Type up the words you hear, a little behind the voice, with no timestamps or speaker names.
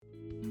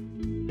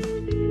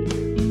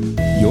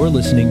You're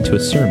listening to a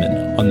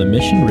sermon on the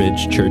Mission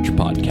Ridge Church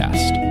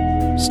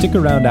podcast. Stick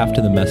around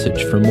after the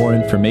message for more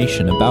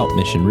information about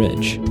Mission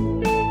Ridge.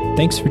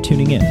 Thanks for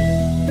tuning in.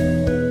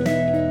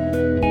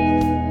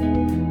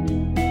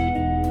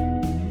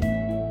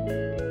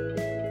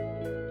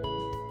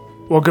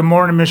 Well, good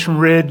morning, Mission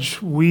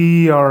Ridge.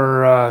 We're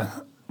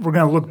going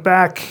to look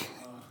back.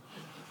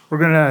 We're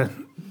going to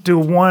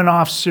do a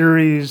one-off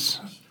series.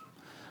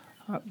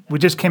 We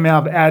just came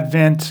out of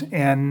Advent,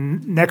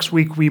 and next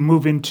week we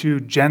move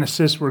into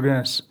Genesis. We're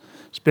going to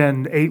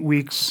spend 8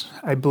 weeks,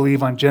 I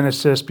believe, on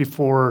Genesis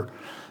before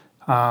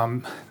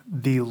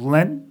the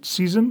Lent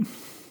season.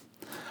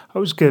 I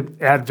always get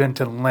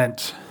Advent and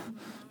Lent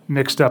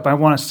mixed up. I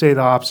want to say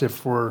the opposite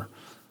for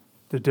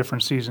the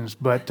different seasons.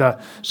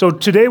 But so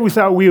today we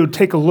thought we would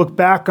take a look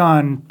back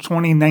on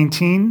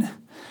 2019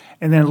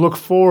 and then look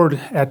forward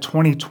at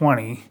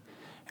 2020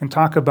 and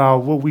talk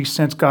about what we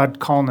sense God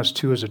calling us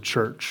to as a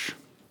church.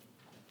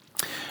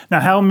 Now,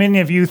 how many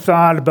of you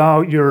thought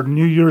about your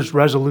New Year's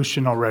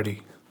resolution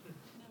already?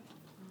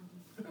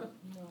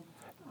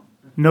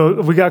 No,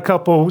 we got a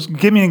couple.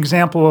 Give me an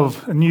example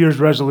of a New Year's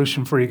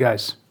resolution for you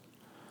guys.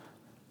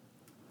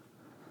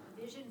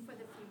 A vision for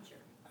the future.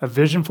 A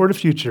vision for the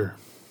future.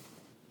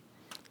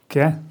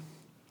 Okay.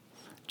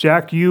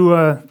 Jack,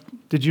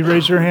 did you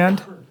raise your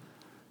hand?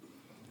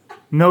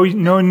 No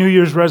New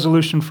Year's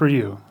resolution for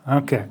you.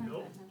 Okay.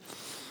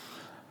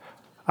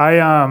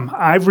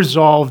 I've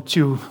resolved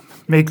to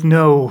make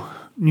no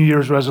New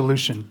Year's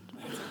resolution.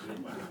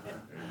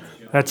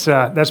 That's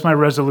my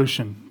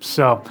resolution.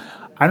 So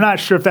I'm not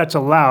sure if that's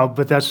allowed,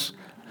 but that's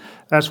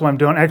what I'm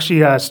doing.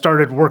 Actually, I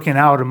started working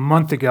out a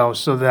month ago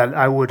so that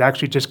I would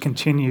actually just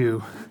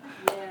continue.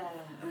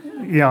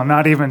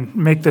 Not even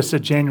make this a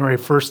January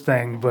 1st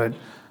thing, but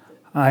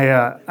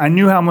I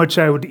knew how much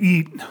I would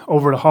eat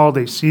over the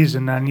holiday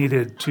season. I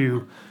needed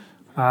to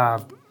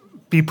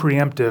be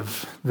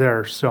preemptive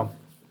there. So,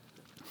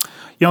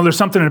 there's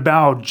something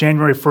about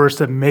January 1st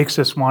that makes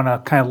us want to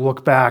kind of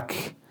look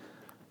back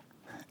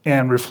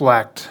and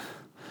reflect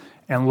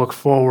and look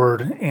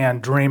forward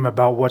and dream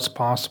about what's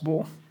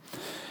possible.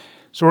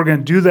 So we're going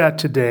to do that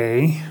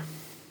today.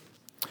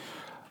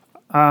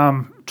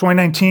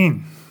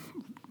 2019.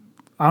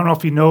 I don't know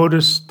if you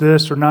noticed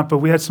this or not, but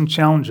we had some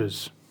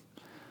challenges.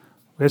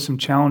 We had some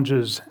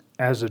challenges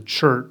as a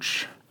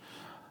church.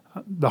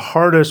 The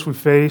hardest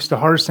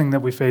thing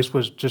that we faced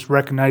was just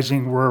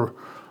recognizing where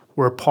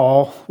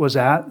Paul was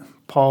at.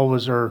 Paul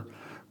was our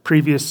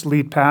previous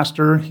lead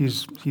pastor.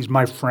 He's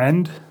my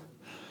friend.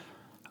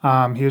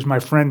 He was my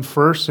friend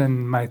first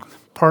and my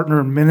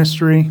partner in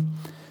ministry.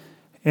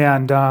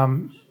 And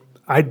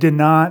I did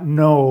not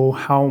know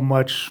how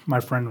much my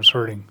friend was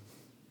hurting.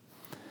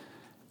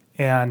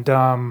 And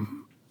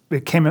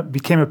it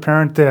became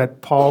apparent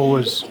that Paul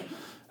was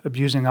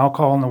abusing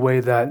alcohol in a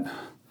way that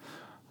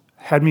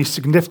had me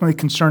significantly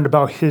concerned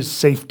about his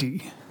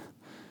safety.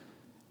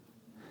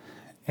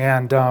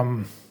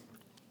 And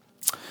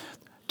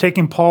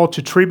taking Paul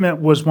to treatment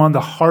was one of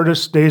the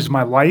hardest days of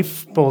my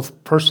life,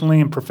 both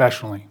personally and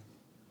professionally.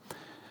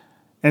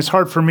 And it's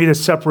hard for me to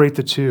separate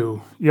the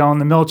two. In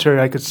the military,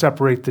 I could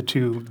separate the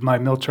two, my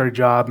military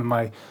job and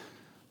my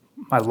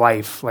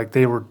life. Like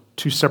they were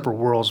two separate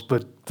worlds,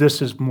 but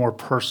this is more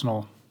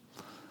personal.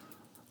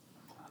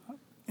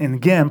 And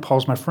again,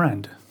 Paul's my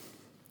friend.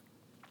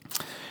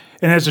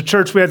 And as a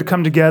church, we had to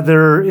come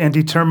together and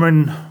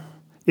determine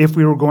if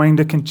we were going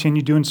to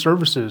continue doing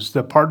services.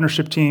 The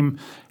partnership team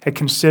had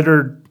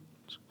considered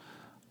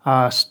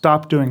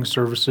stop doing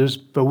services,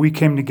 but we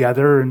came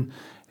together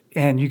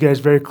and you guys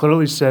very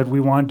clearly said we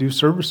want to do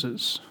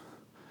services.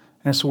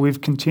 And so we've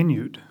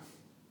continued.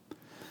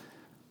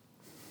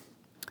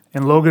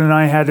 And Logan and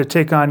I had to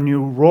take on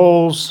new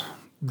roles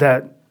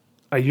that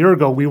a year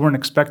ago we weren't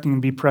expecting to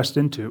be pressed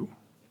into.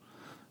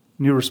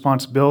 New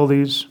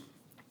responsibilities.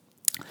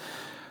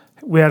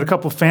 We had a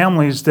couple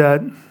families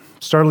that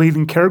started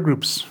leading care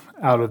groups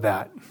out of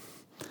that.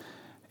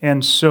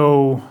 And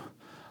so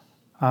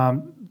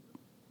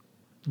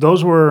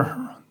those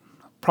were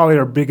probably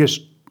our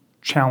biggest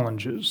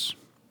challenges.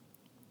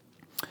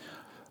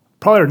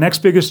 Probably our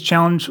next biggest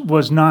challenge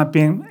was not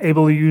being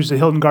able to use the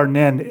Hilton Garden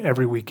Inn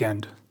every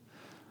weekend.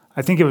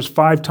 I think it was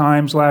 5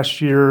 times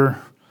last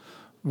year.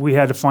 We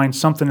had to find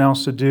something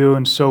else to do.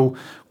 And so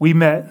we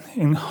met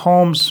in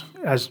homes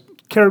as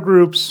care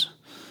groups.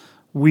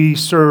 We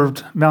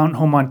served Mountain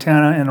Home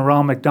Montana and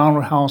around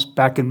McDonald House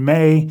back in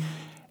May.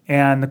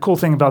 And the cool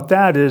thing about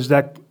that is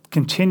that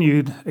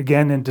continued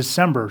again in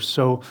December.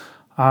 So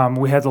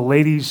we had the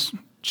ladies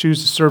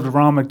choose to serve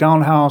around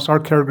McDonald House. Our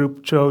care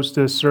group chose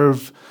to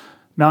serve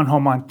Mountain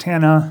Home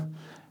Montana.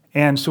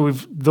 And so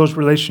those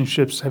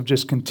relationships have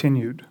just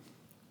continued.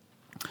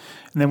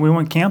 And then we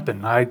went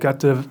camping. I got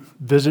to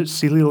visit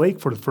Seeley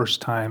Lake for the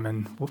first time.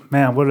 And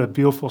man, what a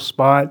beautiful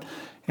spot.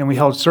 And we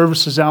held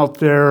services out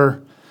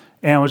there.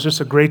 And it was just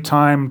a great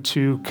time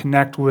to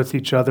connect with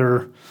each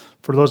other.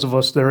 For those of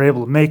us that are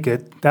able to make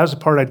it, that was the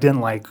part I didn't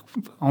like.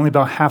 Only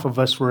about half of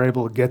us were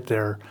able to get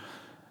there.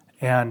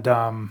 And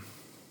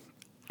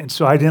And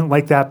so I didn't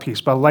like that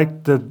piece, but I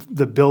liked the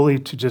ability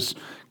to just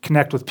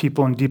connect with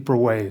people in deeper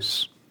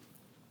ways.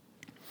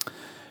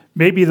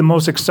 Maybe the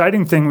most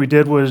exciting thing we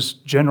did was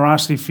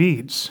Generosity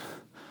Feeds.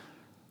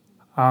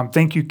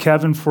 Thank you,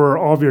 Kevin, for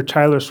all of your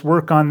tireless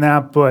work on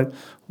that, but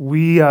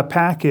we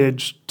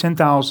packaged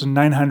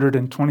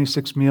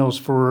 10,926 meals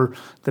for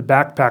the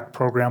backpack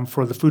program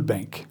for the food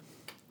bank.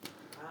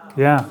 Wow.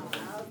 Yeah.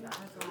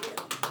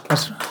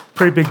 That's a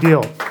pretty big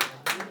deal.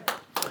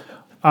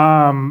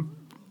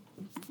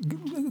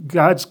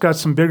 God's got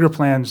some bigger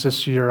plans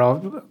this year.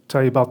 I'll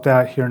tell you about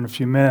that here in a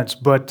few minutes.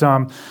 But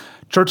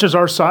churches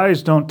our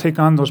size don't take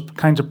on those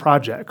kinds of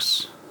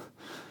projects.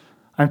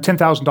 And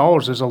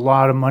 $10,000 is a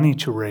lot of money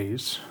to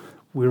raise.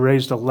 We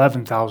raised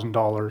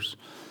 $11,000.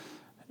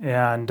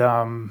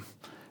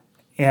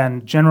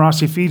 And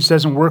Generosity Feeds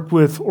doesn't work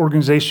with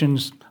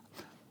organizations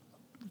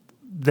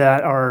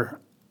that are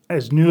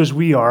as new as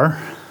we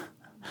are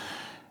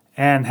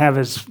and have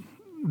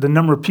the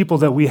number of people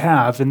that we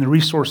have and the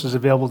resources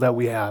available that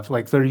we have.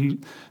 Like they're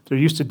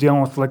used to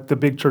dealing with like the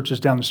big churches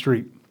down the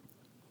street.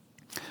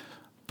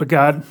 But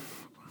God,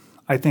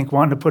 I think,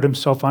 wanted to put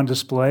himself on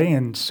display,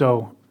 and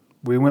so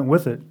we went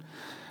with it.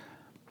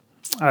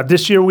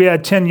 This year we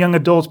had 10 young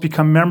adults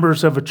become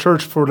members of a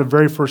church for the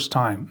very first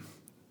time.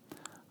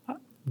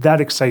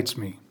 That excites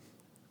me.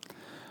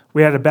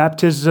 We had a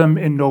baptism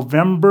in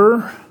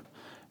November,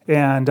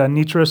 and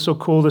Nitra, it's so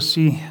cool to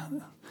see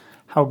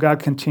how God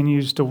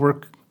continues to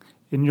work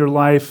in your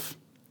life.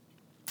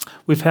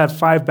 We've had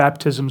 5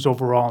 baptisms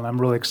overall, and I'm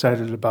really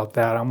excited about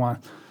that. I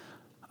want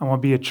to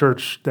be a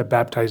church that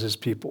baptizes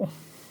people.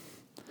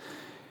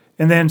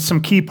 And then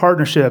some key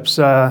partnerships,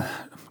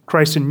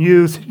 Christ in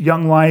Youth,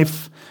 Young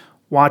Life,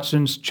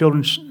 Watson's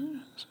Children's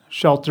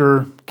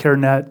Shelter,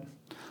 CareNet.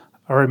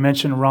 I already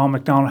mentioned Ronald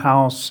McDonald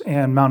House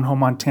and Mountain Home,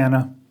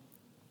 Montana.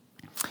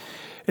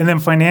 And then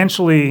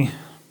financially,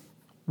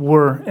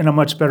 we're in a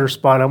much better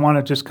spot. I want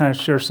to just kind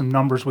of share some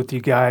numbers with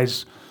you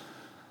guys.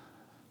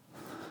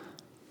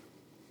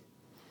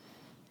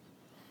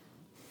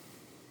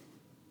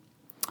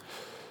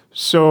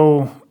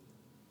 So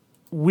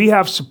we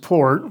have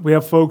support. We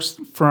have folks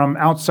from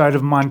outside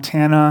of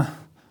Montana,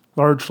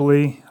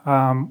 largely.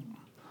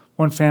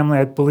 One family,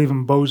 I believe,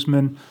 in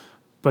Bozeman,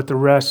 but the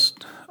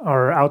rest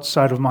are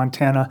outside of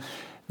Montana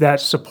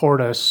that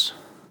support us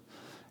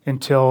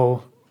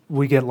until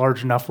we get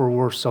large enough where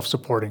we're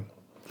self-supporting.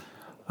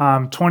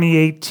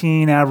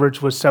 2018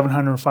 average was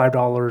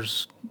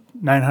 $705,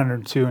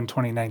 $902 in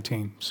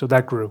 2019, so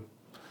that grew.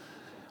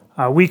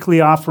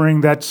 Weekly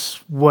offering, that's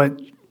what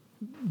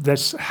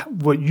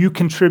you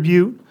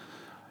contribute.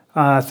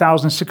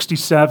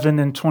 1,067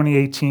 in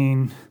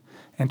 2018,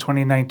 and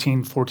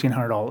 2019,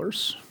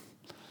 $1,400.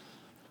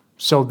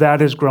 So that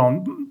has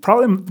grown.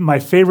 Probably my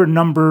favorite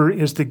number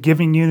is the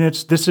giving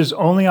units. This is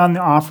only on the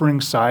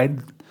offering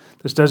side.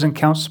 This doesn't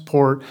count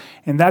support,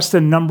 and that's the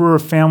number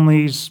of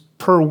families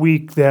per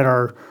week that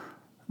are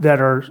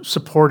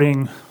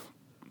supporting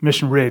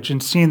Mission Ridge.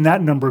 And seeing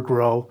that number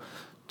grow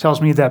tells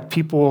me that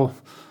people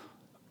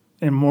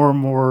and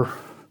more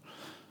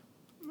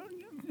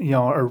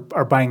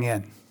are buying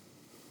in.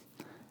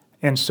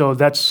 And so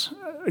that's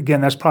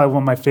probably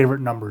one of my favorite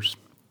numbers.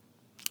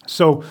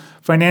 So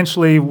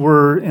financially,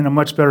 we're in a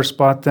much better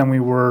spot than we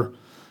were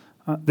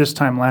this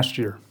time last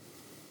year.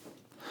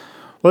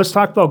 Well, let's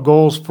talk about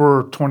goals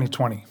for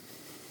 2020.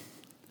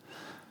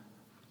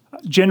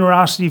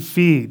 Generosity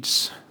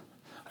Feeds.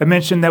 I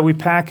mentioned that we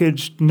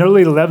packaged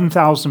nearly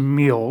 11,000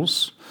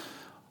 meals.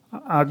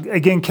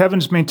 Again,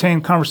 Kevin's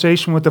maintained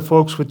conversation with the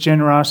folks with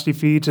Generosity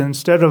Feeds, and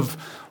instead of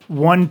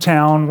one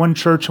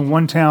church in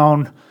one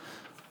town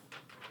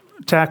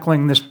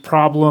tackling this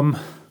problem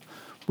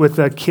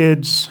with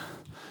kids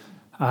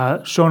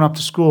showing up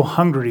to school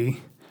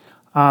hungry,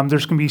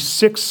 there's going to be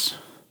six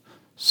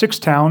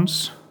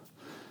towns,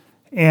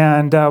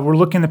 and we're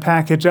looking to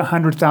package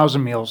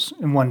 100,000 meals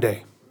in one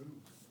day.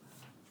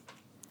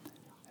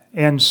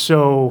 And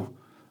so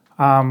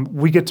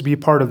we get to be a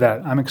part of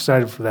that. I'm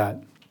excited for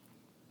that.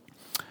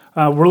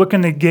 We're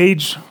looking to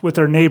engage with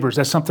our neighbors.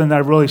 That's something that I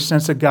really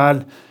sense that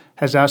God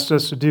has asked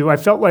us to do. I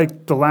felt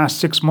like the last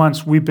 6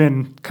 months we've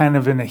been kind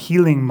of in a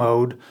healing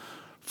mode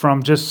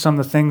from just some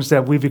of the things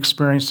that we've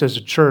experienced as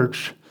a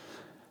church.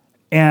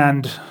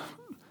 And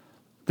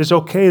it's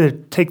okay to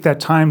take that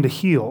time to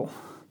heal.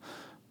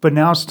 But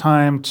now it's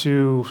time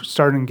to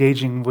start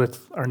engaging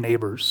with our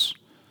neighbors.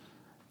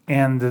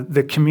 And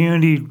the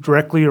community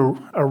directly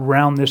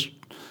around this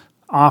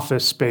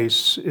office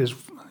space is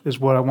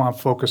what I want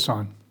to focus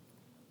on.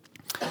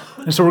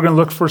 And so we're going to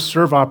look for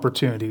serve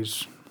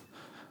opportunities.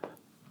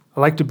 I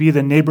like to be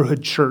the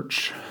neighborhood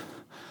church.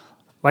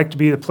 I like to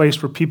be the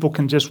place where people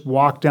can just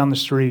walk down the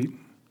street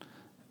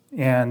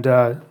and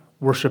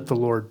worship the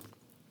Lord.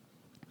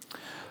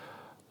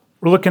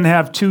 We're looking to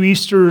have 2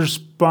 Easters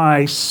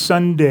by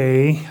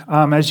Sunday.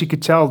 As you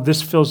could tell,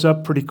 this fills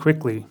up pretty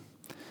quickly.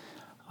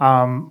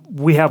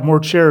 We have more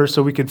chairs,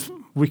 so we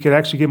could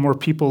actually get more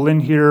people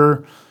in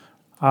here.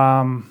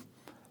 And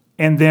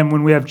then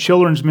when we have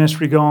children's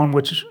ministry going,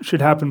 which should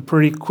happen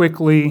pretty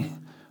quickly,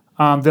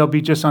 They'll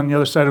be just on the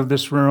other side of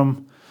this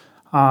room.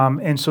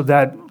 And so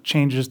that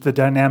changes the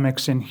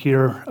dynamics in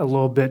here a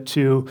little bit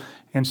too.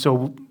 And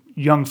so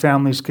young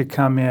families could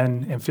come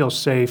in and feel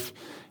safe,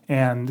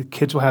 and the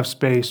kids will have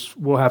space.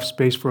 We'll have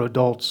space for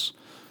adults.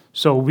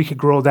 So we could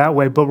grow that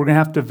way, but we're going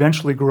to have to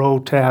eventually grow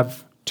to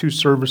have 2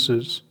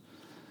 services.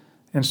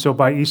 And so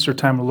by Easter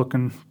time, we're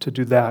looking to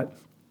do that.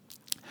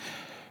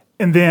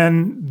 And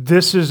then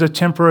this is a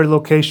temporary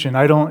location.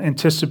 I don't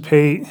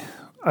anticipate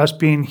us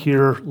being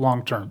here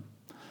long term.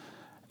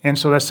 And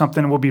so that's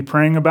something we'll be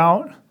praying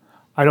about.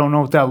 I don't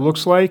know what that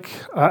looks like.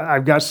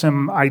 I've got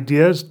some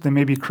ideas. They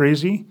may be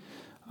crazy,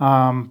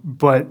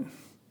 but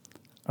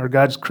our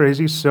God's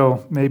crazy,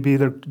 so maybe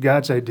they're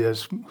God's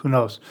ideas. Who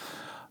knows?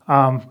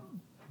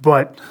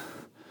 But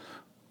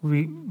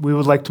we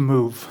would like to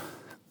move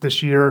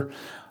this year.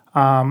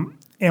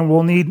 And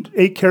we'll need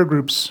 8 care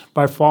groups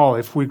by fall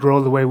if we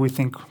grow the way we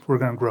think we're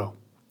going to grow.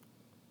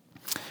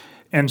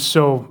 And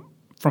so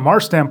from our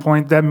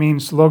standpoint, that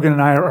means Logan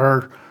and I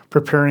are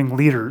preparing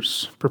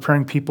leaders,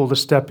 preparing people to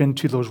step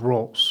into those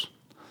roles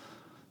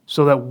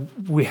so that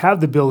we have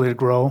the ability to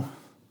grow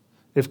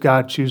if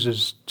God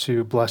chooses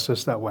to bless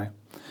us that way.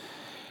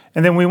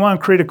 And then we want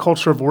to create a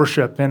culture of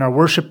worship. And our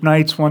worship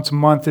nights once a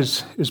month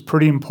is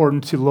pretty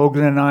important to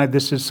Logan and I.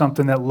 This is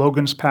something that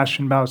Logan's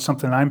passionate about,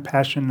 something I'm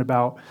passionate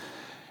about.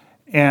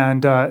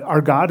 And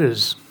our God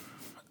is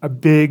a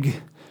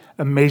big,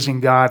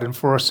 amazing God. And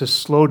for us to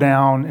slow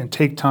down and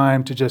take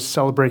time to just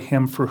celebrate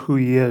him for who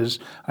he is,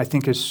 I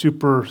think is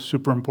super,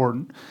 super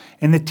important.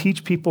 And to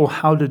teach people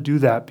how to do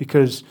that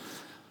because,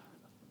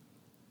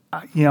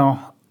 I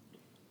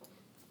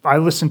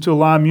listen to a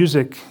lot of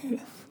music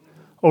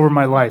over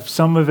my life.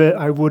 Some of it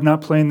I would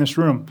not play in this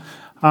room.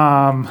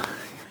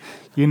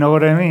 You know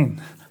what I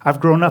mean? I've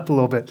grown up a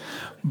little bit.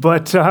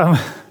 But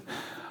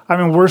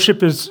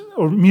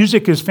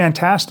music is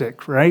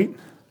fantastic, right?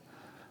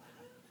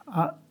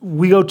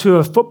 We go to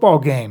a football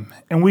game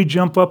and we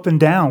jump up and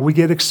down. We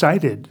get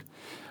excited.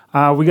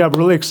 We got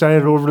really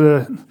excited over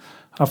the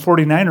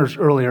 49ers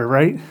earlier,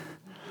 right?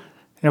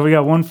 And we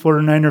got one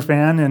 49er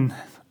fan, and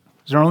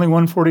is there only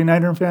one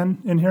 49er fan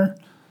in here?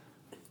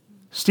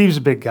 Steve's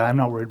a big guy. I'm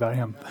not worried about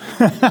him.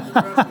 I've been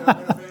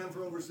a fan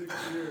for over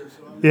 60 years.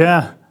 So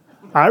Yeah.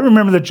 I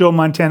remember the Joe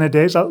Montana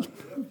days.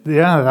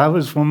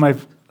 That's when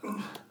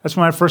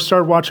I first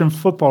started watching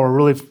football or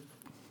really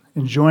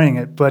enjoying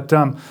it. But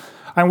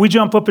and we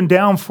jump up and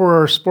down for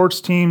our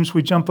sports teams.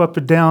 We jump up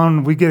and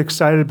down. We get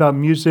excited about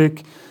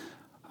music.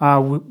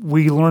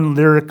 We learn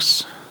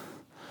lyrics.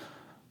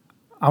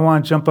 I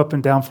want to jump up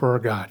and down for our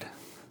God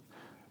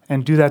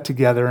and do that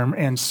together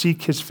and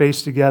seek his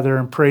face together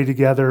and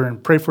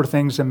pray for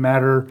things that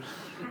matter.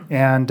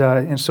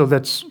 And so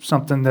that's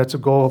something that's a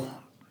goal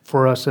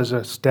for us as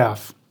a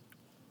staff.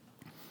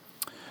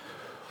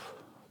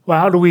 Well,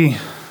 how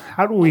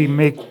do we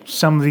make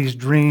some of these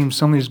dreams,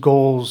 some of these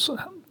goals,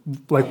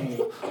 like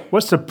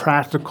what's the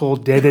practical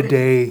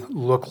day-to-day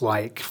look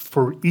like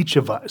for each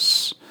of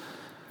us?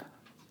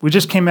 We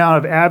just came out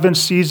of Advent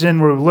season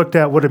where we looked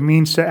at what it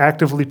means to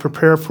actively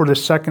prepare for the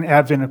second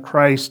advent of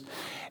Christ.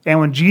 And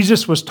when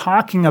Jesus was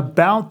talking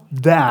about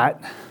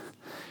that,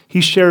 he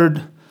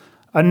shared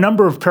a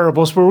number of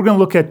parables, but we're going to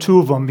look at 2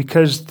 of them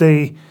because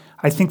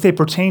I think they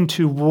pertain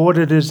to what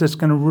it is that's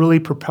going to really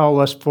propel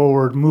us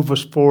forward, move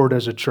us forward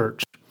as a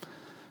church.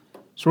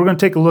 So we're going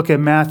to take a look at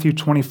Matthew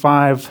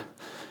 25,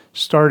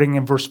 starting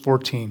in verse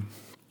 14.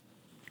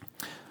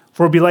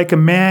 For it would be like a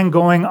man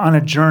going on a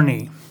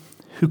journey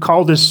who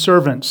called his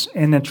servants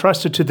and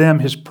entrusted to them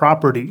his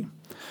property.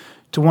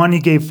 To one he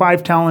gave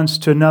 5 talents,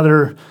 to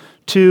another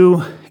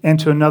 2, and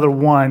to another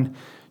 1,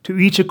 to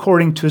each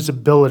according to his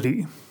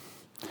ability.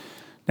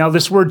 Now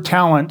this word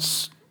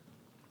talents,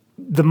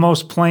 the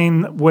most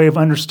plain way of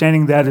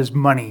understanding that is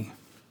money,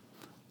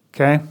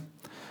 okay?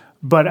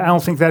 But I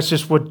don't think that's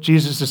just what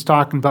Jesus is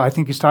talking about. I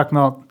think he's talking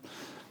about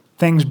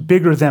things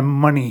bigger than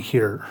money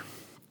here.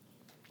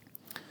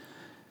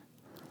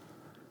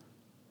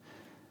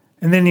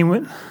 And then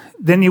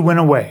he went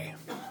away.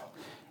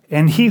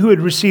 And he who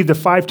had received the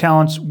 5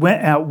 talents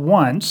went at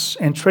once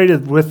and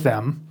traded with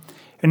them,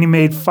 and he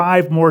made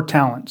 5 more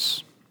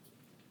talents.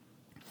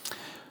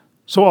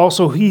 So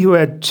also he who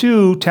had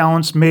 2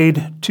 talents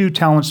made 2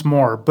 talents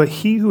more. But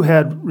he who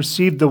had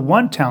received the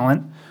 1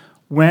 talent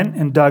went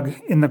and dug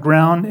in the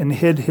ground and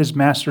hid his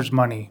master's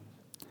money.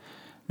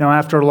 Now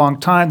after a long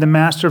time, the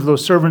master of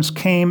those servants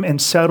came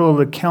and settled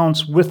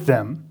accounts with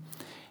them.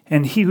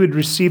 And he who had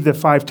received the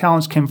 5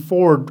 talents came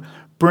forward,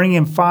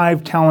 bringing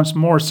 5 talents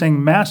more,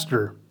 saying,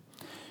 Master,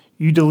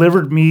 you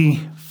delivered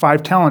me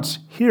 5 talents.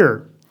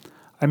 Here,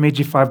 I made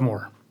you 5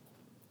 more.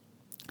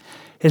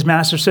 His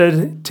master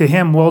said to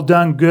him, Well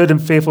done, good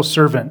and faithful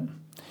servant.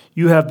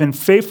 You have been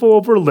faithful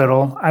over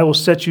little. I will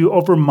set you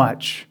over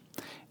much.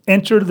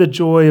 Enter the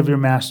joy of your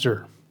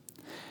master.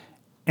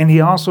 And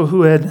he also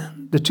who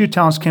had the 2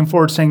 talents came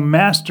forward, saying,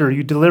 Master,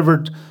 you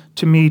delivered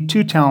to me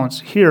 2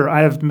 talents. Here,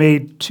 I have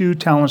made 2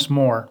 talents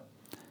more.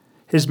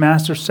 His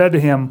master said to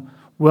him,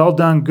 Well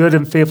done, good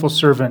and faithful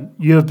servant.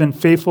 You have been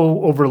faithful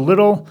over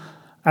little.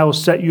 I will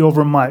set you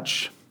over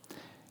much.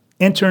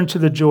 enter into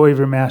the joy of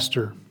your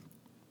master.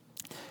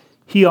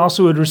 He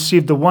also had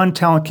received the 1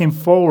 talent, came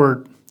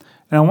forward,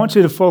 and I want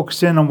you to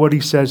focus in on what he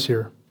says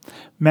here.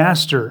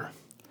 Master,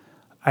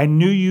 I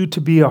knew you to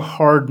be a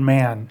hard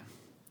man,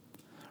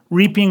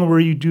 reaping where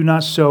you do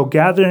not sow,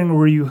 gathering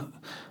where you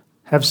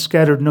have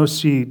scattered no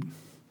seed.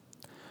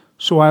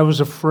 So I was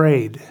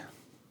afraid.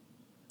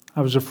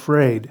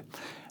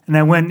 And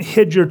I went and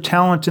hid your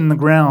talent in the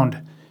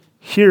ground.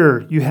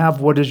 Here you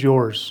have what is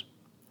yours.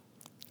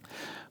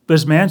 But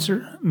his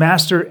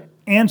master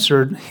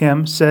answered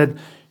him, said,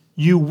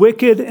 You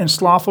wicked and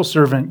slothful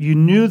servant, you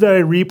knew that I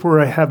reap where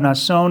I have not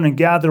sown and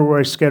gather where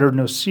I scattered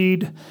no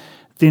seed.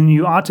 Then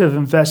you ought to have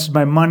invested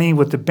my money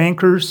with the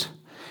bankers,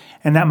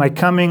 and at my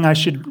coming I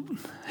should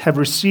have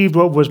received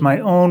what was my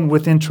own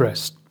with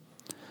interest.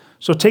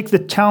 So take the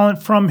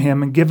talent from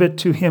him and give it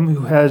to him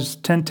who has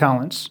 10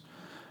 talents.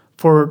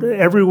 For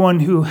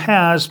everyone who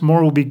has,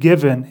 more will be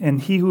given,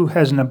 and he who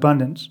has an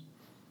abundance.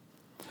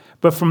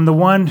 But from the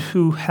one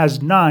who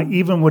has not,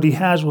 even what he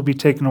has will be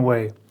taken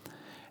away.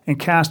 And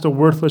cast a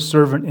worthless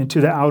servant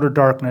into the outer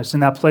darkness, in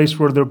that place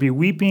where there will be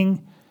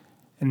weeping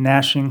and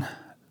gnashing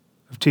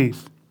of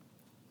teeth.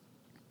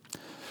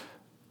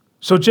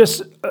 So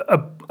just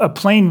a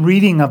plain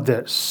reading of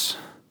this.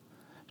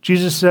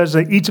 Jesus says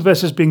that each of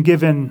us has been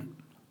given,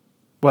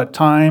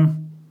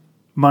 time,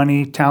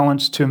 money,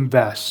 talents to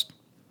invest.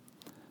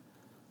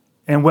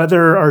 And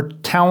whether our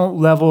talent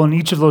level in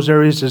each of those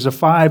areas is a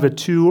 5, a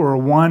 2, or a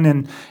 1,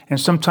 and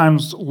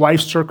sometimes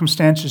life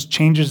circumstances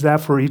changes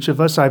that for each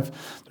of us.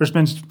 There's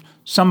been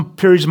some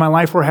periods of my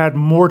life where I had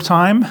more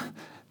time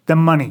than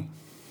money.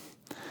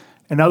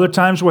 And other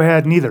times where I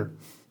had neither.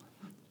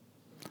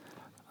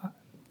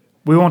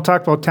 We won't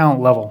talk about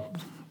talent level.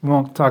 We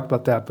won't talk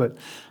about that. But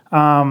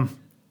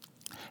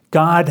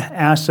God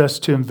asks us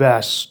to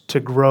invest, to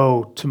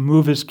grow, to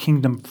move his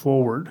kingdom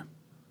forward.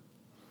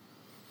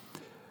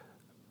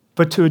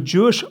 But to a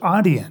Jewish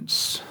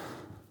audience,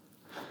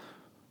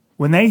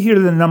 when they hear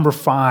the number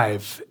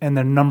 5 and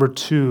the number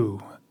 2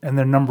 and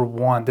the number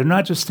 1, they're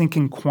not just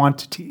thinking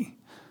quantity.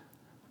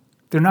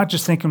 They're not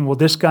just thinking, well,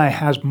 this guy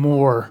has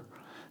more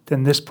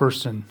than this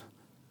person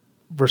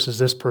versus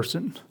this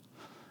person.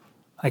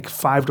 Like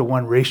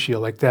 5-to-1 ratio,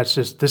 like that's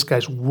just, this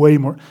guy's way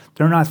more.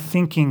 They're not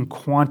thinking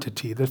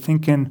quantity. They're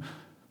thinking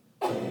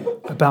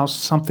about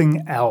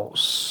something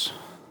else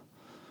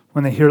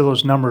when they hear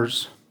those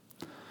numbers.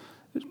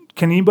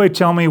 Can anybody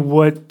tell me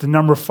what the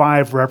number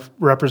 5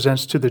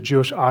 represents to the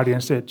Jewish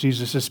audience that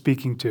Jesus is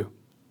speaking to?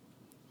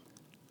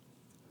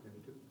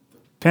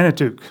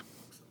 Pentateuch.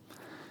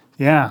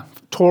 Yeah,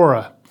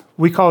 Torah.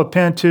 We call it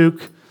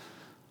Pentateuch.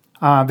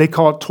 They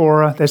call it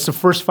Torah. That's the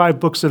first 5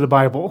 books of the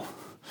Bible.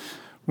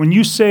 When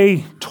you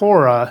say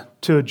Torah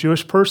to a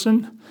Jewish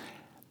person,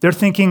 they're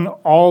thinking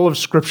all of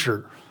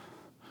Scripture.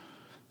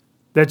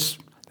 That's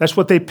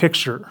what they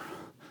picture.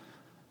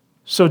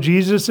 So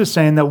Jesus is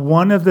saying that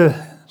one of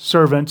the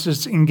servants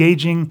is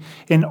engaging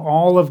in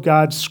all of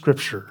God's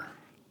Scripture.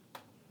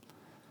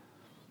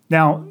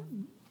 Now,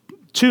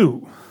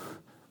 2,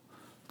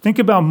 think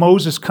about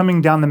Moses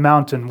coming down the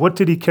mountain. What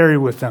did he carry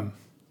with him?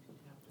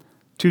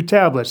 2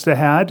 tablets that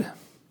had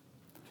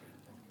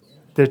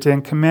the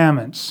 10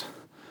 Commandments.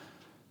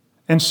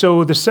 And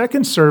so the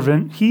second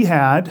servant, he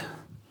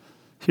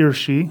or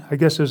she, I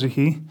guess it was a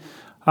he,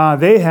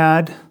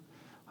 they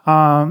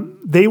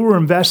were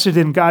invested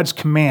in God's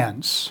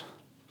commands.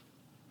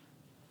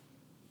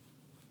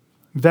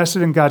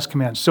 Invested in God's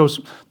commands. So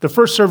the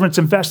first servant's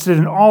invested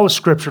in all of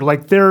Scripture.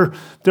 Like they're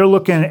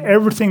looking at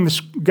everything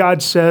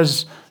God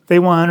says. They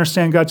want to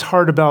understand God's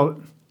heart about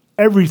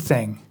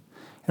everything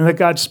and let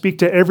God speak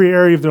to every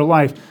area of their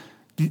life.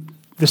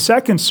 The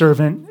second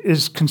servant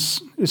is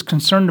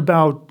concerned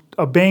about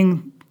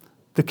obeying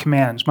the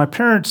commands. My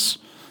parents,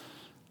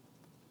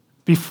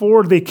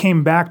 before they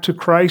came back to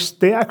Christ,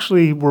 they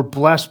actually were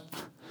blessed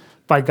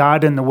by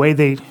God in the way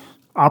they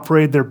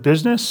operated their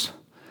business.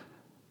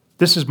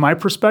 This is my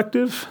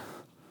perspective,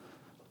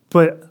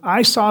 but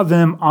I saw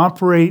them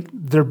operate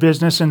their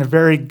business in a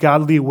very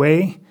godly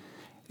way.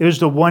 It was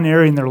the one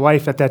area in their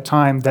life at that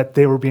time that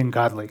they were being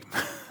godly.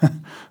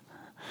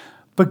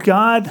 But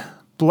God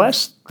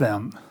blessed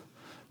them.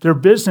 Their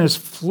business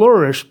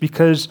flourished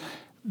because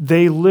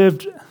they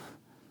lived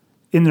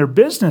in their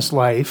business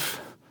life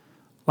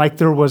like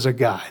there was a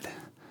God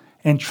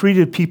and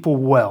treated people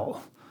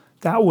well.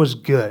 That was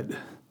good.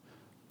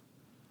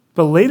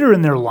 But later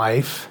in their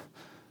life,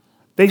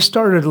 they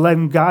started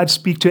letting God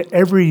speak to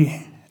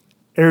every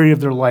area of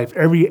their life,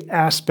 every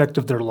aspect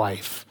of their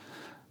life.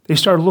 They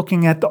started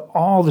looking at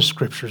all the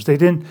Scriptures. They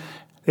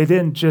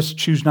didn't just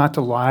choose not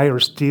to lie or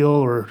steal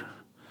or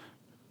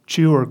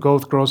chew or go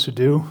with girls who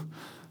do.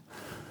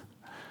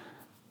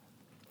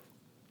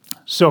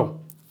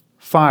 So,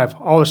 5,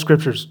 all the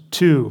Scriptures.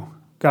 2,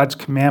 God's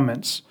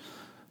commandments.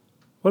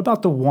 What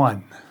about the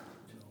 1?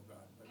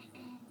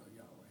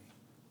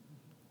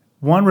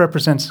 1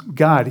 represents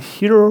God.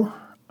 Hear,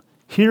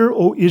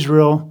 O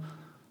Israel,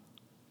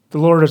 the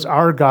Lord is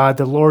our God.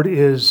 The Lord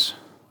is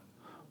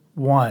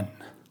one.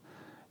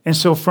 And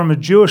so from a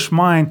Jewish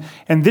mind,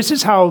 and this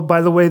is how,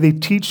 by the way, they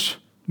teach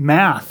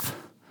math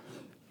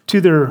to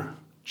their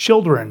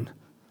children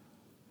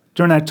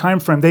during that time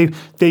frame.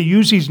 They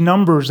use these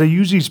numbers, they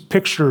use these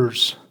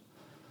pictures,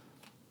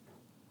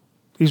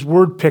 these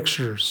word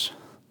pictures.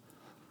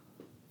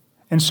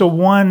 And so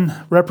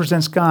one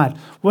represents God.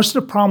 What's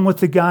the problem with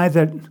the guy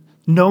that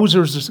knows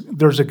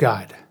there's a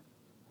God?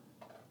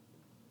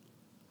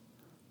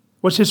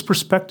 What's his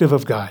perspective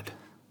of God?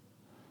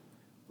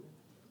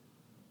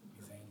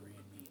 He's angry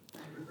and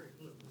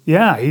mean.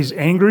 Yeah, he's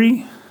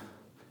angry.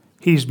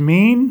 He's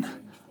mean,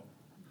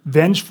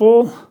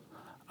 vengeful.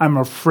 I'm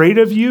afraid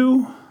of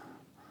you.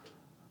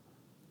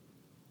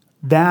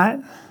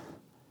 That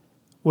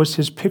was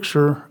his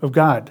picture of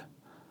God.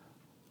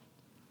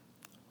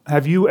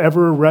 Have you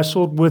ever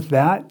wrestled with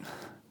that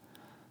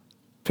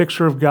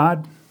picture of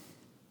God?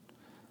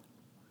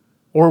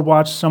 Or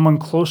watched someone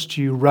close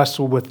to you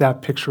wrestle with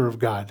that picture of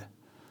God?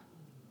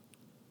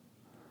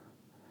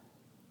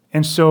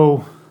 And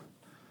so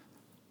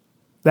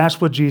that's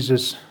what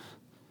Jesus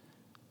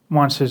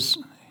wants his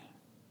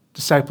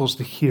disciples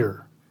to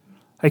hear.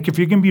 Like, if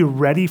you're going to be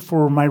ready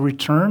for my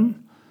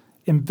return,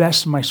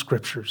 invest in my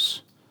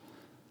scriptures.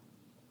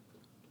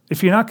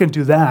 If you're not going to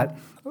do that,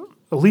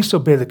 at least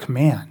obey the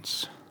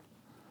commands.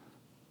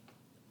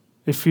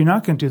 If you're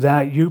not going to do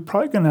that, you're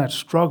probably going to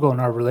struggle in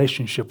our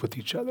relationship with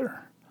each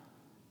other.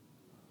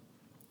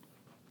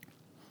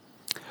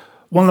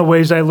 One of the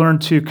ways I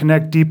learned to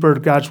connect deeper to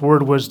God's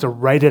word was to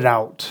write it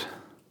out.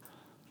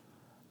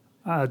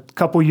 A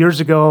couple years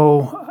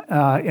ago,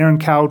 Aaron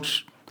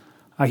Couch,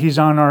 he's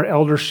on our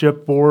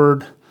eldership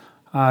board.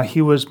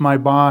 He was my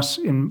boss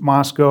in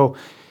Moscow.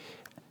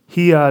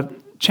 He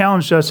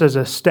challenged us as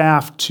a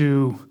staff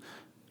to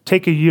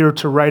take a year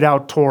to write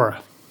out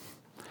Torah.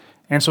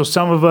 And so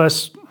some of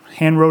us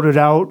hand wrote it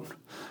out,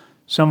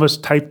 some of us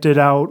typed it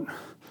out,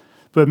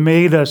 but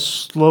made us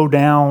slow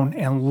down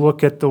and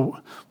look at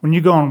when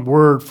you go on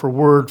word for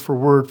word for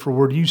word for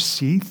word, you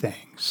see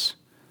things.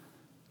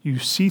 You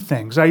see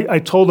things. I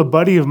told a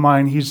buddy of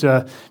mine, he's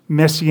a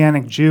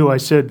Messianic Jew, I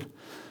said,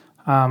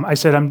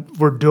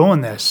 we're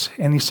doing this.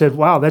 And he said,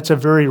 wow, that's a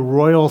very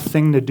royal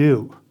thing to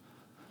do.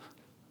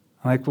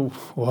 I'm like, well,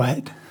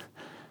 what?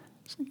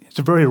 It's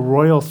a very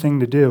royal thing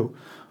to do.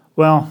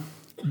 Well,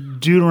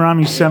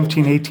 Deuteronomy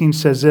 17:18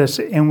 says this,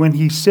 and when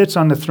he sits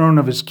on the throne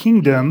of his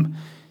kingdom,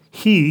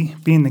 he,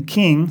 being the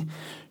king,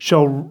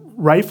 shall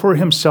write for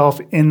himself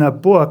in a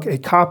book a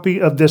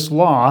copy of this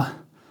law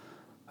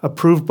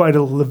approved by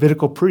the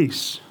Levitical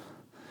priests.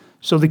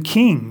 So the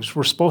kings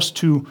were supposed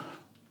to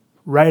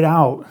write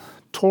out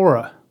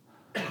Torah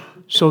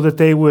so that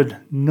they would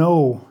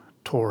know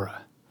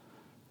Torah,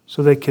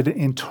 so they could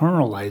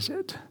internalize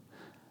it.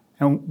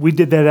 And we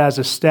did that as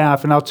a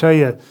staff, and I'll tell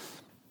you,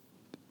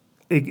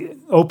 it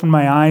opened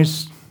my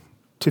eyes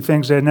to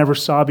things I never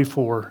saw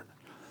before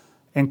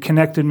and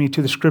connected me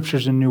to the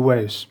scriptures in new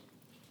ways.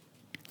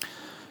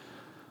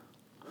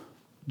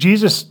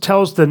 Jesus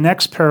tells the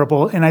next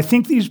parable, and I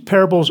think these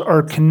parables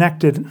are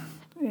connected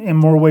in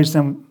more ways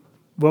than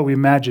what we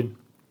imagine.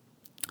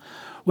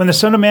 When the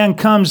Son of Man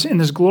comes in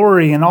his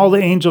glory and all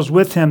the angels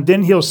with him,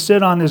 then he'll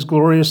sit on his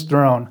glorious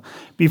throne.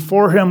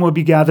 Before him will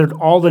be gathered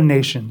all the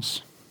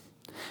nations.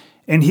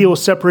 And he will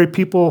separate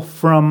people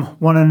from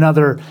one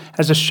another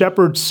as a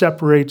shepherd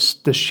separates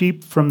the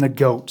sheep from the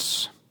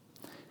goats.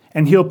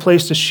 And he'll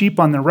place the sheep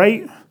on the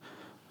right,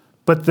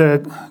 but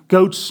the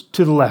goats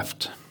to the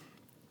left.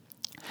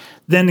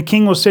 Then the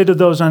king will say to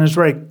those on his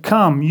right,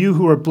 come, you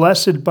who are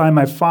blessed by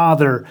my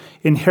Father,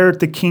 inherit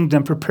the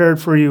kingdom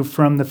prepared for you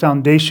from the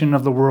foundation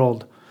of the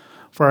world.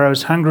 For I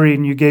was hungry,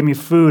 and you gave me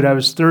food. I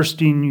was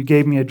thirsty, and you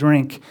gave me a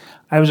drink.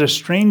 I was a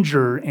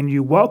stranger, and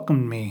you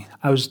welcomed me.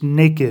 I was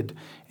naked,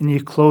 and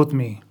you clothed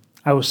me.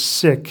 I was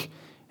sick,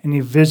 and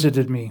you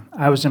visited me.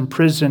 I was in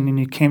prison, and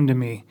you came to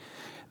me.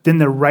 Then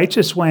the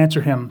righteous will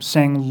answer him,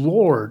 saying,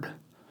 Lord,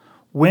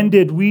 when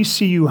did we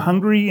see you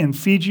hungry and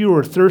feed you,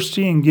 or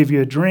thirsty and give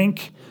you a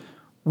drink?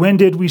 When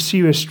did we see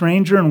you a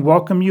stranger and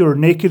welcome you, or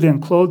naked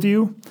and clothe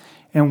you?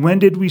 And when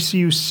did we see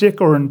you sick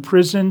or in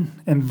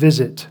prison and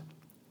visit?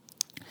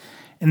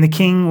 And the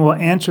king will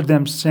answer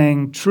them,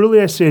 saying,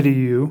 truly I say to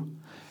you,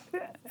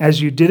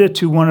 as you did it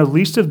to one of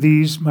least of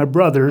these, my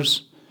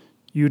brothers,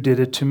 you did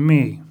it to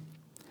me.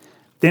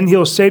 Then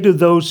he'll say to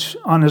those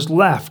on his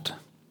left,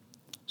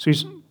 so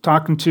he's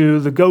talking to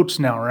the goats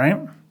now,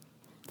 right?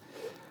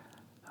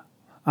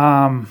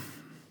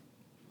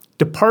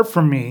 Depart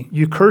from me,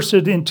 you cursed,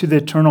 into the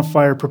eternal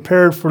fire,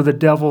 prepared for the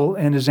devil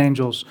and his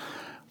angels.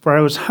 For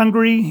I was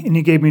hungry, and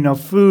you gave me no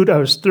food. I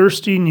was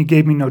thirsty, and you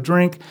gave me no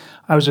drink.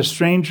 I was a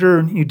stranger,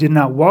 and you did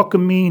not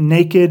welcome me,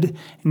 naked,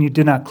 and you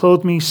did not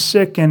clothe me,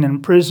 sick and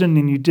in prison,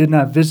 and you did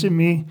not visit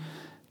me.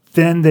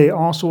 Then they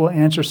also will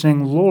answer,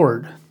 saying,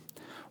 Lord,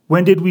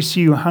 when did we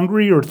see you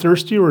hungry or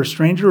thirsty or a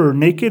stranger or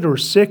naked or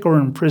sick or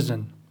in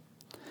prison,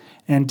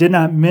 and did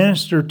not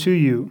minister to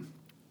you?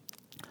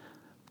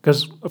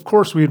 Because, of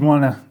course, we'd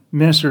want to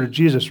minister to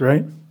Jesus,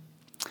 right?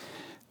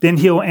 Then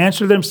he'll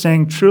answer them,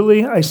 saying,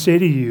 truly I say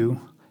to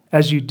you,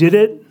 as you did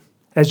it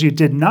As you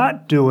did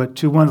not do it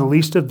to one of the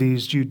least of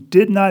these, you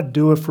did not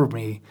do it for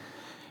me.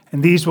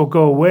 And these will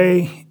go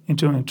away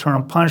into an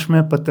eternal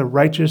punishment, but the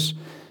righteous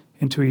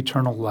into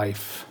eternal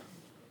life.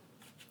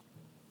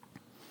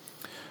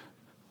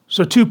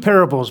 So 2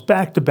 parables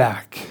back to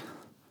back.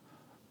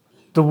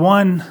 The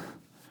one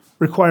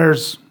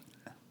requires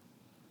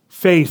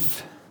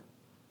faith,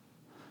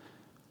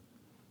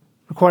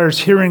 requires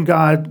hearing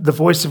God, the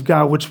voice of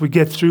God, which we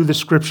get through the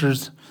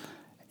scriptures,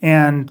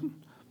 and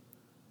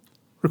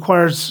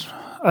requires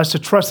us to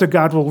trust that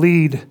God will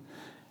lead,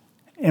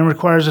 and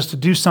requires us to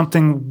do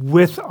something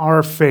with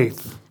our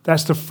faith.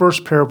 That's the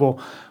first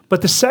parable.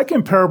 But the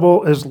second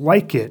parable is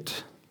like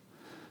it.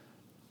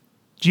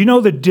 Do you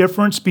know the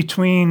difference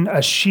between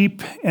a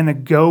sheep and a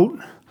goat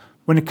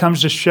when it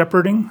comes to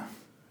shepherding?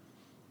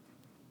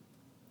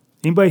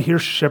 Anybody here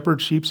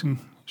shepherd sheep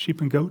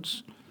and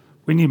goats?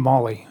 We need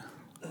Molly.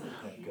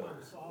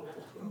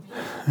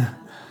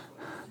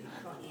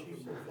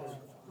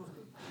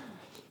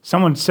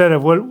 Someone said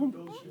it. What?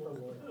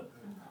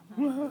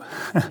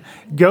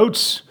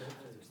 Goats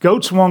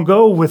won't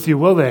go with you,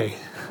 will they?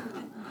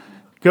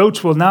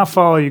 Goats will not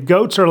follow you.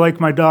 Goats are like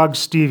my dog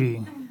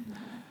Stevie,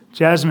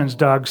 Jasmine's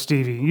dog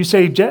Stevie. You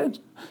say,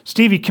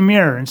 Stevie, come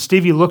here, and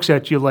Stevie looks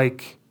at you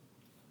like,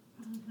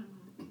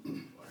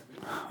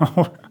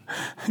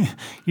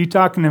 you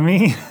talking to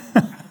me?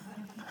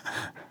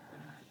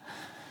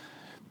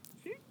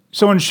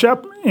 So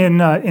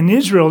in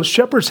Israel,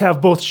 shepherds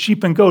have both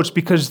sheep and goats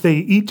because they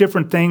eat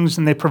different things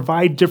and they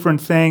provide different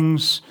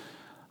things.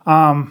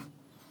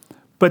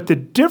 But the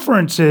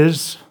difference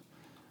is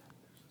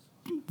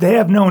they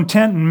have no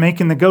intent in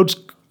making the goats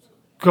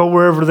go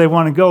wherever they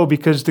want to go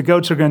because the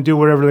goats are going to do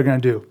whatever they're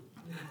going to do.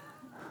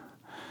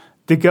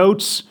 The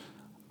goats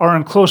are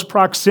in close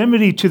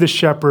proximity to the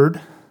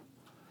shepherd,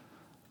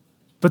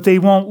 but they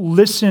won't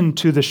listen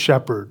to the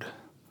shepherd.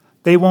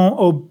 They won't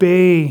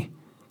obey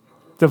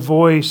the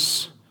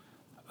voice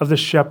of the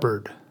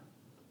shepherd.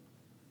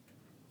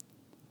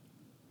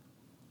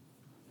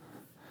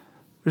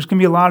 There's going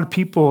to be a lot of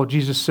people,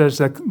 Jesus says,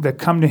 that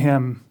come to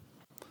him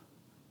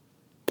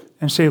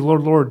and say,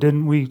 Lord, Lord,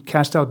 didn't we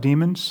cast out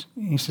demons?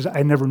 And he says,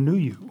 I never knew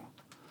you.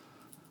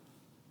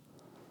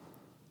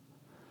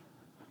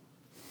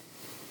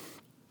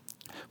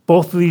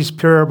 Both of these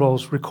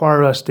parables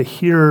require us to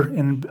hear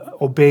and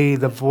obey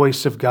the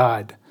voice of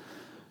God,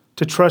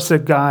 to trust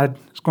that God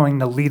is going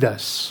to lead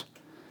us,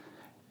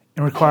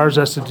 and requires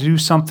us to do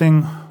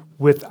something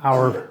with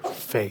our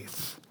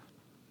faith.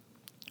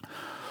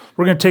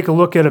 We're going to take a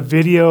look at a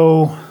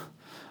video.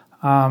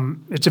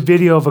 It's a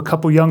video of a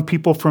couple young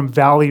people from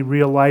Valley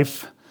Real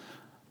Life.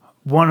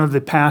 One of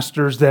the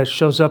pastors that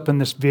shows up in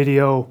this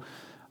video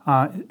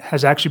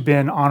has actually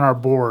been on our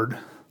board,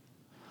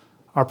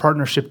 our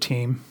partnership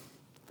team.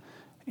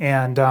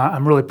 And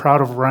I'm really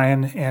proud of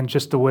Ryan and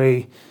just the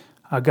way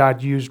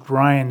God used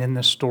Ryan in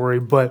this story.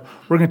 But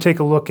we're going to take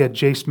a look at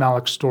Jace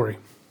Malick's story.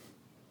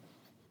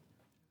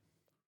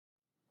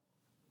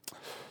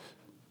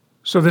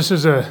 So this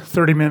is a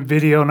 30-minute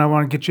video, and I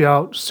want to get you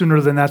out sooner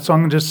than that. So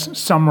I'm going to just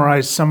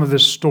summarize some of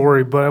this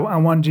story, but I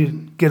wanted you to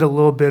get a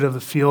little bit of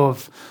the feel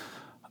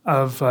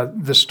of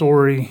the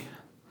story.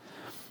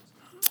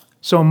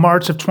 So in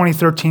March of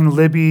 2013,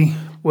 Libby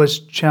was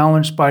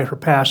challenged by her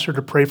pastor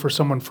to pray for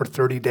someone for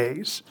 30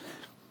 days.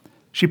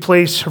 She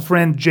placed her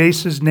friend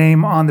Jace's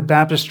name on the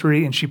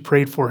baptistry, and she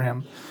prayed for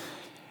him.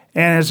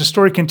 And as the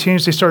story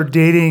continues, they started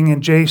dating,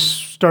 and Jace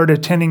started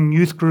attending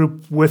youth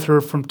group with her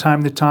from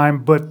time to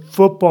time. But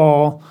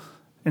football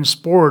and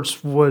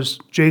sports was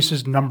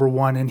Jace's number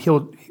one, and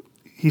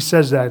he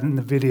says that in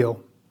the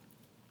video.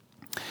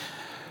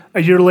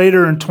 A year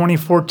later, in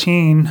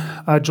 2014,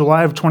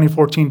 July of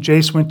 2014,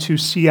 Jace went to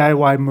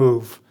CIY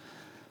Move,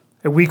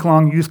 a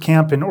week-long youth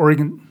camp in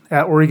Oregon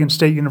at Oregon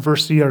State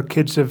University. Our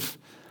kids have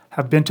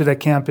been to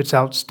that camp. It's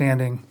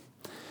outstanding.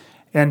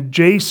 And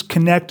Jace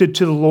connected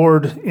to the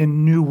Lord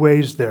in new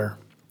ways there.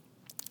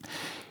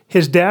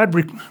 His dad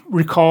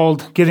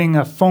recalled getting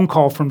a phone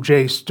call from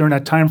Jace during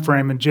that time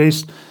frame, and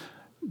Jace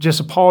just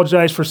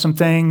apologized for some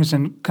things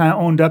and kind of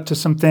owned up to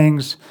some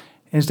things.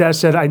 And his dad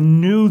said, I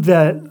knew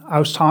that I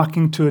was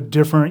talking to a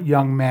different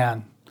young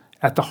man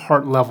at the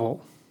heart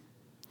level.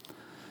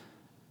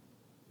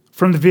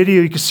 From the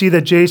video, you can see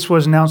that Jace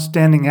was an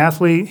outstanding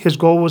athlete. His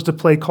goal was to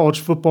play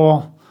college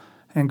football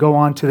and go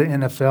on to the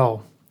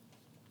NFL.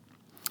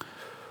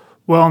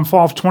 Well, in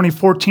fall of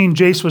 2014,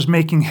 Jace was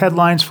making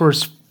headlines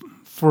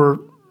for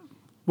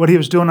what he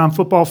was doing on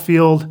football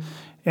field,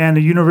 and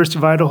the University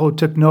of Idaho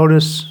took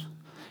notice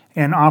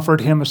and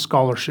offered him a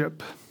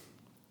scholarship.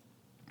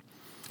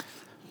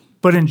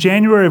 But in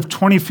January of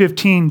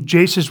 2015,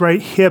 Jace's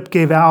right hip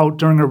gave out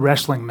during a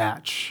wrestling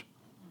match.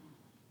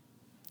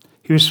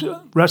 He was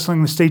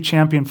wrestling the state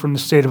champion from the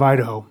state of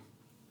Idaho.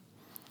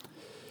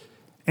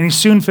 And he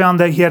soon found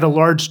that he had a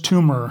large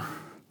tumor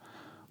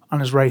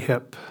on his right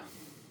hip.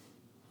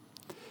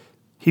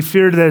 He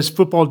feared that his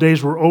football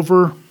days were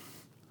over,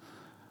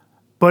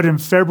 but in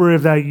February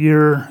of that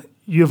year,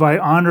 U of I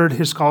honored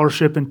his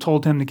scholarship and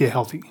told him to get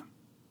healthy.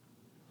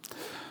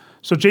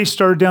 So Jace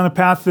started down the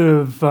path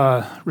of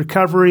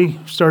recovery,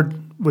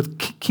 started with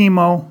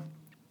chemo.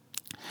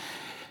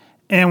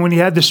 And when he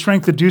had the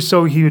strength to do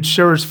so, he would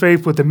share his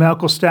faith with the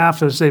medical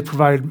staff as they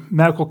provide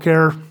medical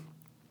care.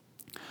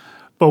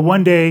 But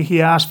one day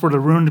he asked for the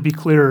room to be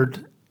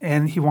cleared,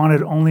 and he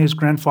wanted only his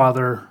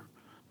grandfather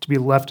to be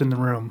left in the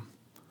room.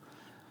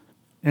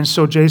 And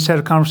so Jace had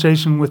a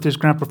conversation with his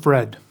grandpa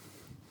Fred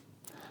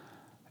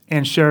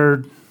and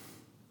shared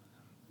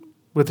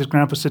with his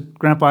grandpa, said,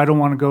 "Grandpa, I don't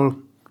want to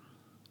go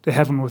to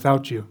heaven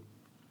without you."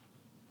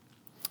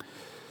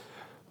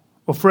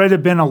 Well, Fred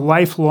had been a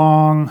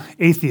lifelong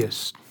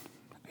atheist.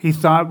 He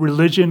thought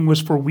religion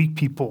was for weak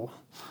people,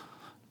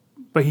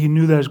 but he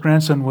knew that his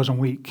grandson wasn't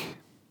weak.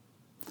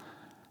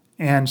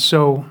 And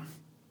so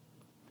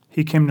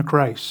he came to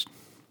Christ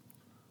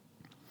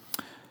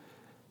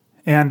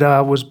and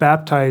was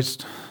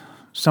baptized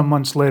some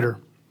months later.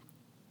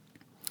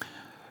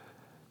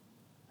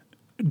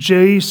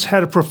 Jace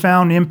had a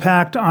profound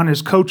impact on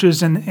his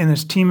coaches and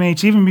his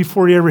teammates, even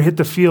before he ever hit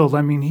the field.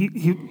 I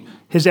mean,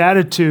 his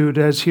attitude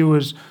as he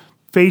was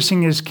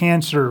facing his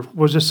cancer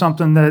was just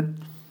something that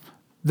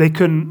they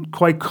couldn't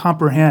quite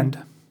comprehend.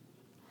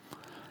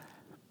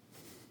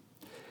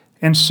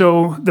 And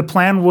so the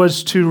plan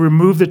was to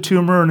remove the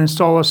tumor and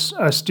install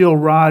a steel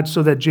rod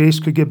so that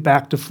Jace could get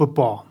back to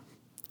football.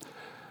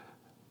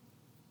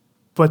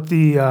 But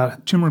the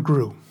tumor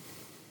grew.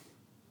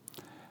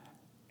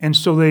 And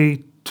so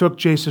they took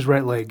Jace's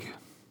right leg.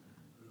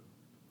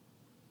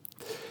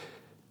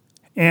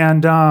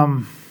 And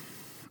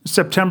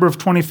September of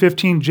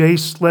 2015,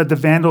 Jace led the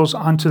Vandals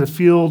onto the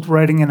field,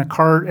 riding in a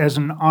cart as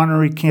an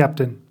honorary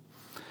captain.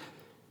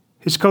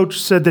 His coach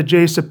said that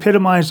Jace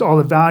epitomized all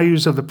the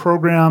values of the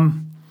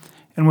program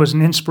and was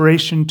an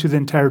inspiration to the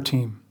entire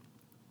team.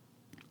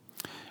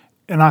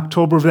 In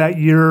October of that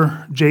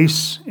year,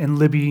 Jace and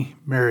Libby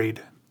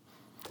married.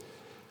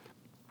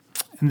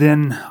 And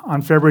then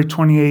on February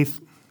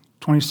 28th,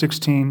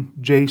 2016,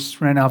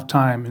 Jace ran out of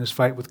time in his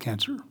fight with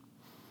cancer.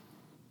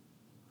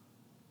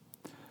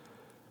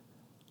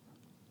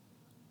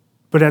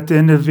 But at the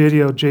end of the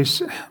video,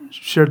 Jace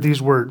shared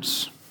these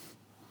words.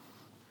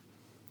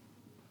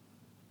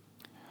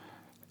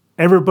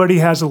 Everybody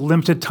has a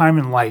limited time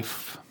in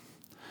life,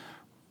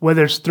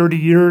 whether it's 30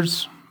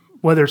 years,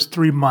 whether it's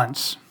 3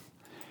 months.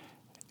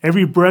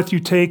 Every breath you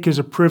take is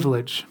a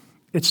privilege.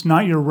 It's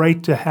not your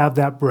right to have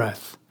that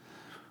breath.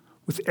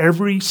 With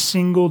every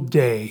single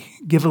day,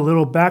 give a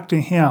little back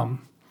to him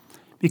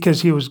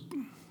because he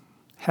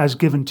has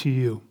given to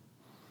you.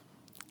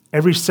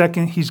 Every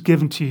second he's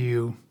given to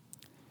you,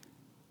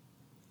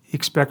 he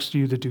expects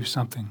you to do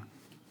something.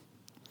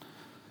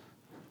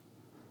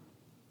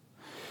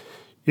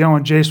 You know,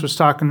 when Jace was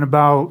talking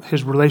about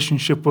his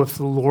relationship with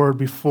the Lord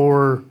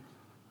before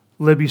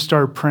Libby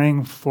started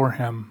praying for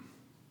him,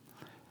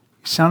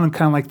 he sounded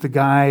kind of like the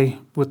guy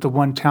with the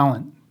one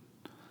talent.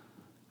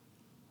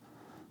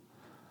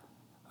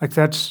 Like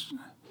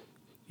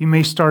you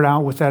may start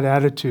out with that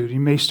attitude. You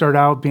may start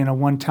out being a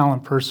one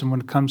talent person when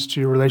it comes to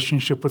your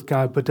relationship with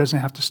God, but it doesn't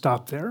have to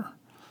stop there.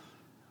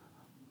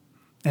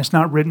 And it's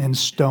not written in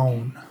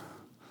stone.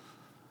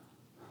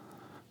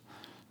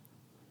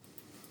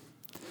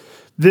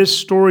 This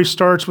story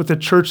starts with a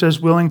church that's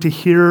willing to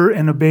hear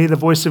and obey the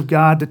voice of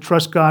God, to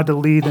trust God to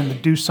lead and to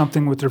do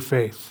something with their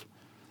faith.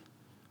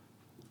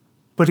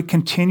 But it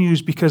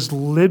continues because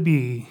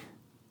Libby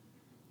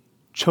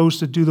chose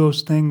to do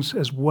those things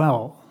as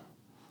well.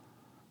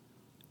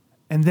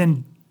 And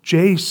then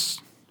Jace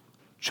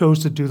chose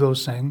to do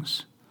those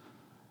things.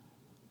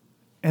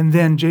 And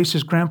then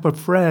Jace's grandpa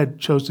Fred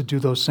chose to do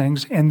those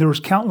things. And there was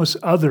countless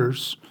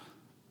others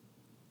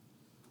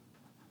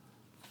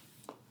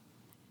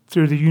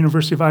through the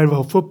University of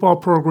Idaho football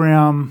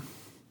program,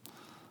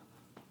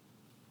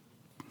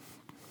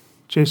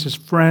 Jace's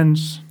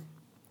friends,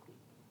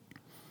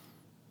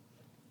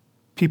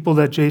 people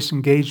that Jace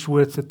engaged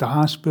with at the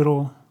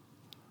hospital.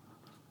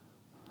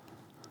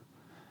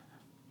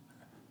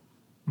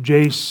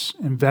 Jace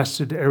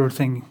invested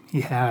everything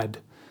he had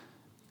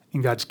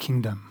in God's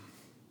kingdom.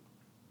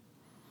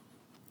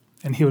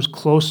 And he was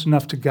close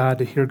enough to God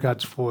to hear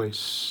God's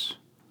voice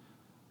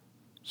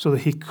so that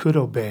he could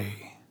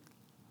obey.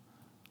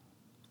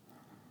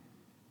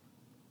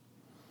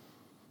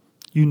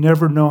 You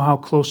never know how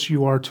close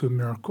you are to a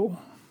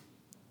miracle.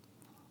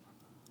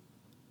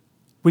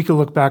 We could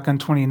look back on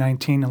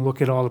 2019 and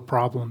look at all the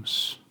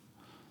problems.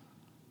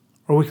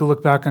 Or we could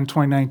look back on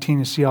 2019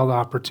 and see all the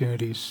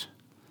opportunities,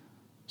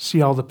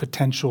 see all the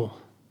potential.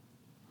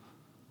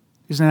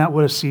 Isn't that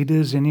what a seed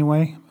is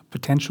anyway?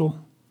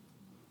 Potential.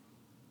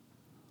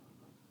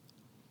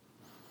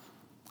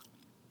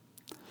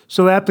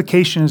 So the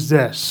application is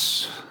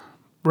this.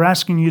 We're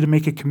asking you to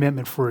make a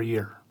commitment for a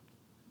year.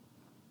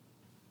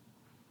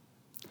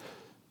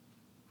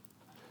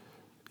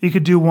 You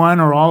could do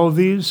one or all of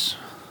these.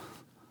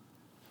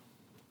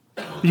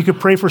 You could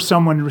pray for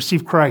someone to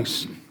receive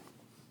Christ.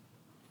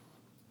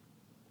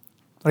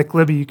 Like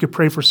Libby, you could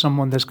pray for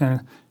someone that's going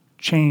to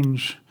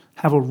change,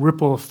 have a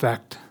ripple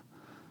effect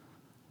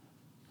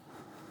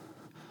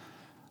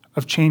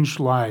of changed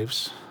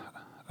lives,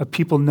 of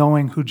people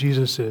knowing who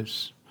Jesus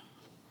is.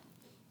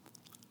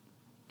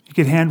 You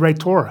could handwrite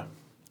Torah.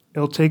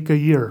 It'll take a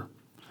year.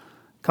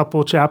 A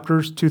couple of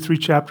chapters, 2-3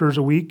 chapters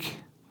a week.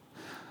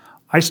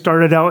 I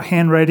started out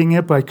handwriting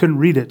it, but I couldn't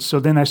read it, so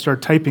then I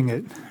started typing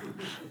it.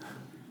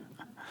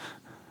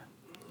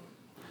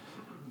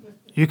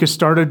 You could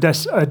start a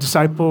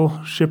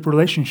discipleship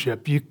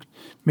relationship.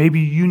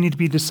 Maybe you need to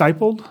be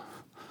discipled,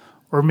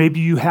 or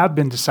maybe you have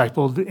been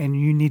discipled and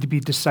you need to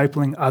be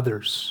discipling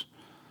others.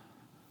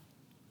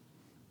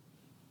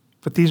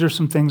 But these are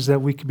some things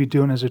that we could be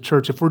doing as a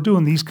church. If we're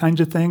doing these kinds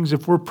of things,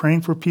 if we're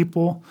praying for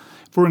people,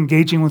 if we're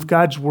engaging with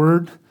God's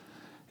word,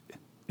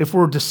 if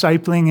we're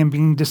discipling and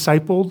being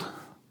discipled,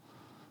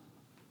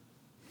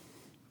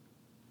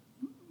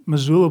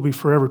 Missoula will be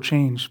forever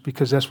changed,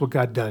 because that's what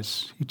God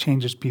does. He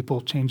changes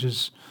people,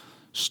 changes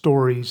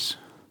stories.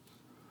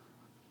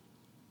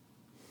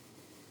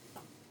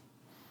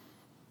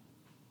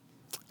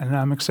 And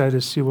I'm excited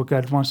to see what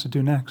God wants to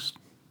do next.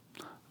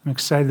 I'm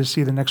excited to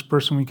see the next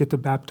person we get to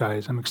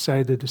baptize. I'm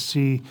excited to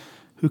see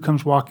who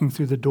comes walking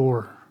through the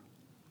door.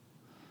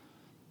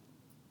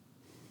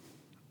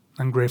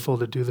 I'm grateful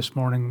to do this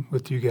morning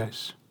with you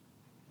guys.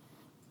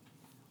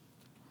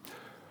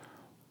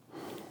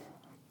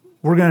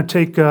 We're going to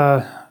take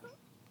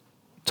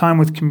time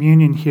with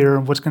communion here,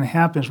 and what's going to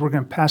happen is we're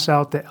going to pass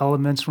out the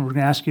elements, and we're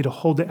going to ask you to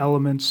hold the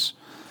elements.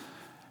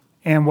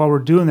 And while we're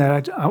doing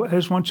that, I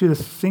just want you to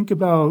think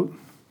about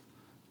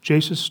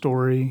Jace's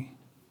story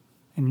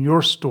and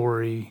your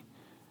story,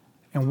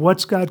 and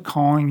what's God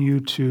calling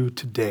you to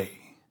today.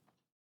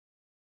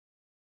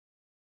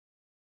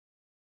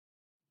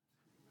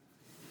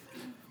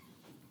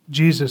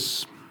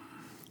 Jesus,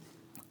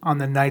 on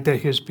the night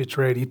that he was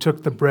betrayed, he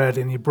took the bread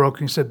and he broke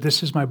it and he said,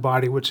 "This is my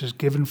body, which is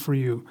given for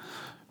you.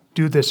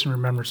 Do this in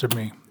remembrance of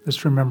me."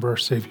 Let's remember our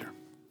Savior.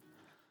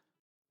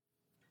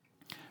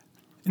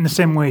 In the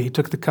same way, he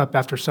took the cup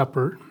after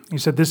supper. He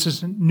said, "This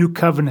is a new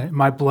covenant in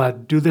my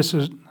blood. Do this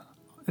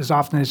as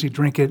often as you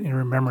drink it in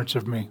remembrance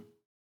of me."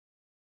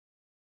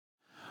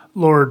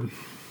 Lord,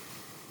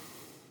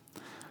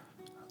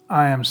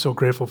 I am so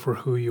grateful for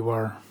who you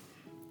are.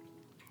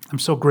 I'm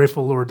so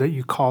grateful, Lord, that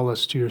you call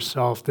us to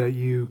yourself, that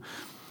your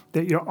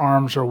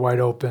arms are wide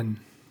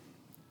open,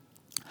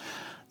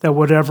 that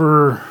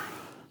whatever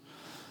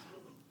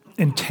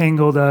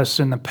entangled us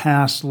in the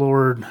past,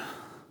 Lord,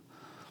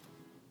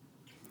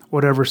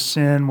 whatever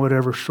sin,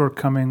 whatever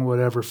shortcoming,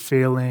 whatever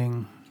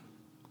failing,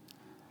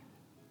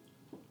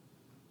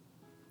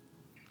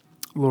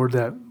 Lord,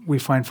 that we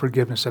find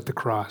forgiveness at the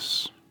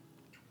cross.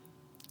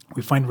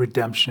 We find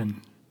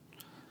redemption.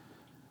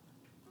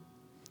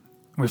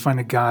 We find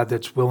a God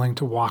that's willing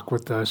to walk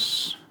with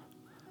us.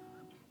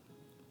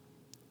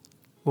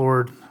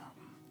 Lord,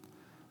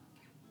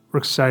 we're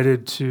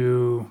excited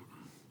to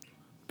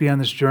be on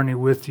this journey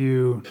with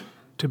you,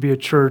 to be a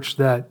church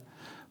that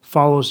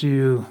follows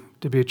you,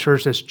 to be a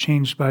church that's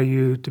changed by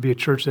you, to be a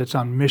church that's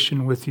on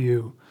mission with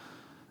you.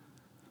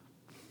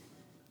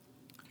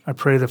 I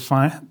pray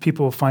that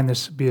people will find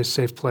this to be a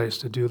safe place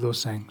to do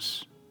those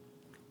things.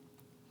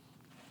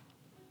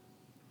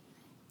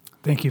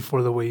 Thank you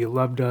for the way you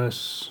loved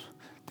us.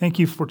 Thank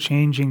you for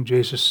changing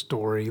Jace's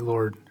story,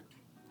 Lord.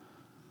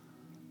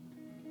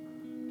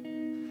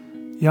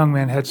 Young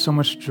man had so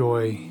much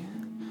joy,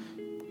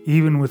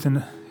 even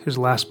within his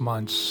last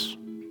months,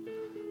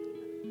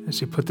 as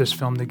he put this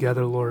film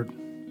together, Lord.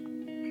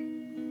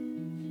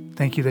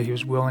 Thank you that he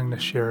was willing to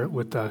share it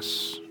with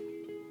us.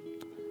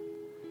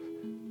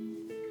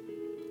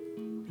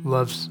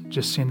 Loves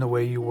just seeing the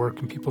way you work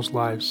in people's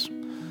lives.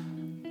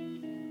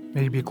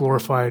 May you be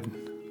glorified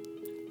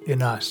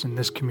in us, in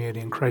this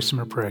community. In Christ's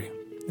name I pray.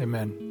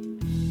 Amen.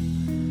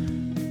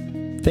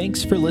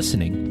 Thanks for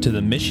listening to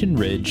the Mission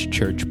Ridge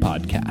Church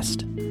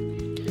Podcast.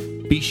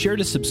 Be sure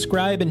to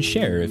subscribe and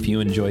share if you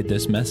enjoyed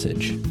this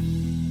message.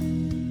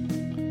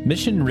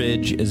 Mission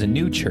Ridge is a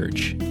new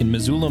church in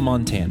Missoula,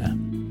 Montana.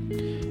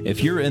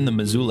 If you're in the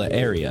Missoula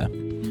area,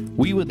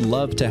 we would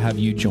love to have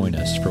you join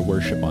us for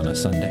worship on a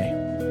Sunday.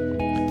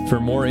 For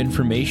more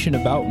information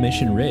about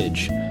Mission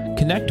Ridge,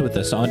 connect with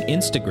us on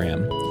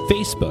Instagram,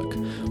 Facebook,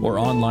 or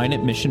online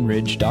at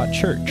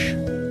missionridge.church.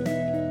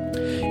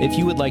 If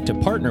you would like to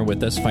partner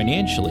with us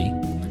financially,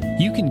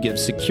 you can give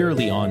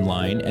securely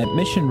online at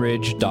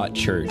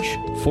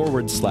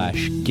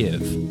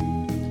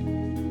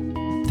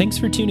missionridge.church/give. Thanks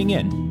for tuning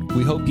in.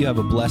 We hope you have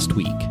a blessed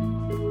week.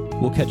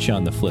 We'll catch you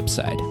on the flip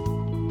side.